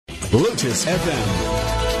Lotus FM.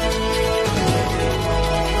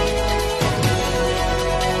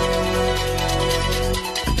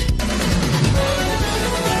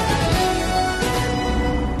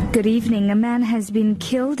 Good evening. A man has been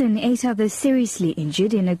killed and 8 others seriously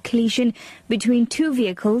injured in a collision between two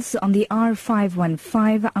vehicles on the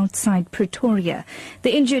R515 outside Pretoria.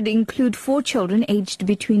 The injured include 4 children aged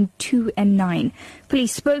between 2 and 9.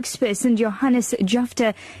 Police spokesperson Johannes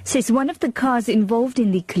Jafta says one of the cars involved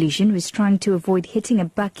in the collision was trying to avoid hitting a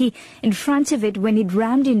bakkie in front of it when it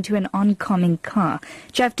rammed into an oncoming car.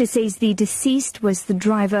 Jafta says the deceased was the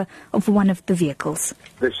driver of one of the vehicles.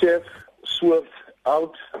 The chef swerved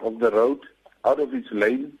out of the road, out of its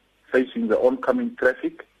lane, facing the oncoming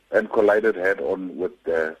traffic, and collided head-on with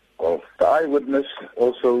the Golf. The eyewitness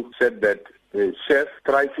also said that the chef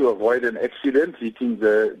tried to avoid an accident, hitting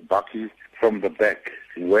the bakkie from the back,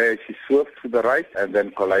 where she swerved to the right and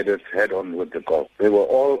then collided head-on with the Golf. They were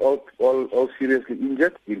all seriously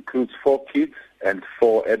injured, includes 4 kids and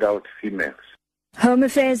 4 adult females. Home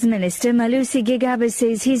Affairs Minister Malusi Gigaba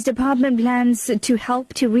says his department plans to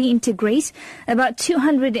help to reintegrate about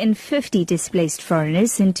 250 displaced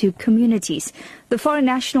foreigners into communities. The foreign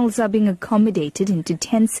nationals are being accommodated into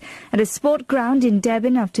tents at a sport ground in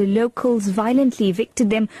Durban after locals violently evicted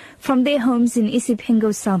them from their homes in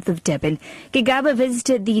Isipingo, south of Durban. Gigaba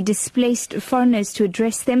visited the displaced foreigners to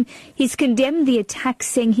address them. He's condemned the attack,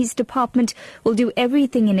 saying his department will do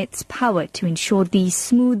everything in its power to ensure the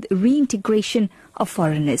smooth reintegration of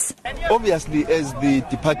foreigners. Obviously, as the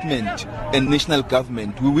department and national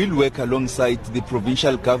government, we will work alongside the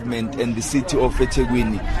provincial government and the city of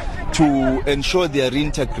eThekwini to ensure their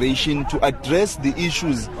reintegration, to address the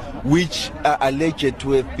issues which are alleged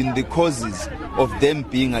to have been the causes of them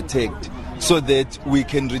being attacked, so that we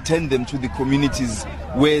can return them to the communities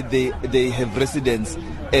where they have residence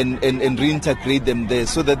and reintegrate them there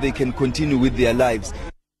so that they can continue with their lives.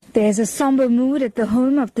 There's a somber mood at the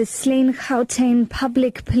home of the slain Gauteng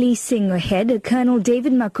public policing head, Colonel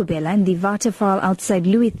David Makubela, in the waterfall outside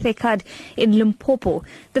Louis Thekard in Limpopo.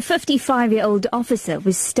 The 55-year-old officer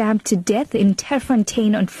was stabbed to death in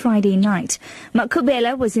Terfontaine on Friday night.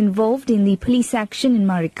 Makubela was involved in the police action in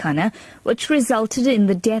Marikana, which resulted in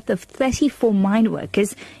the death of 34 mine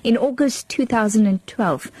workers in August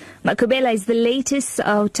 2012. Makubela is the latest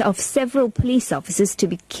out of several police officers to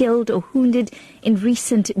be killed or wounded in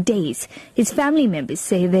recent days. His family members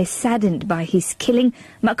say they're saddened by his killing.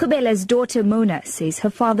 Makubela's daughter Mona says her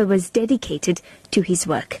father was dedicated to his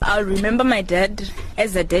work. I'll remember my dad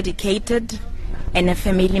as a dedicated and a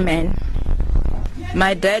family man.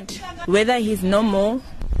 My dad, whether he's no more,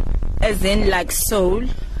 as in like soul,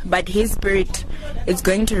 but his spirit is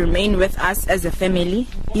going to remain with us as a family.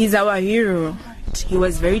 He's our hero. He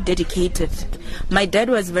was very dedicated. My dad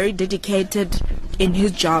was very dedicated in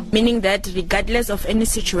his job, meaning that regardless of any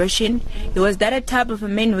situation, he was that type of a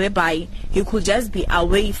man whereby he could just be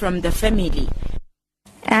away from the family.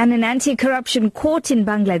 And an anti-corruption court in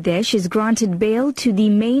Bangladesh has granted bail to the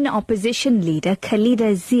main opposition leader,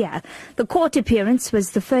 Khaleda Zia. The court appearance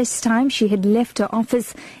was the first time she had left her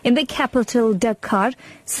office in the capital, Dhaka,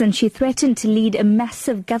 since she threatened to lead a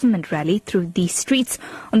massive government rally through the streets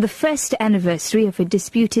on the first anniversary of a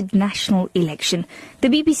disputed national election. The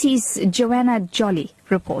BBC's Joanna Jolly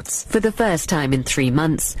reports. For the first time in 3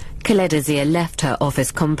 months, Khaleda Zia left her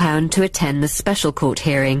office compound to attend the special court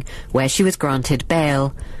hearing, where she was granted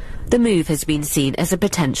bail. The move has been seen as a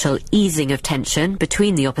potential easing of tension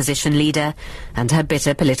between the opposition leader and her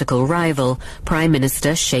bitter political rival, Prime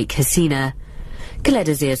Minister Sheikh Hasina.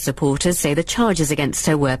 Khaleda Zia's supporters say the charges against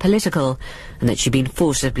her were political and that she'd been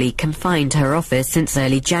forcibly confined to her office since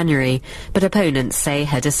early January, but opponents say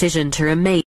her decision to remain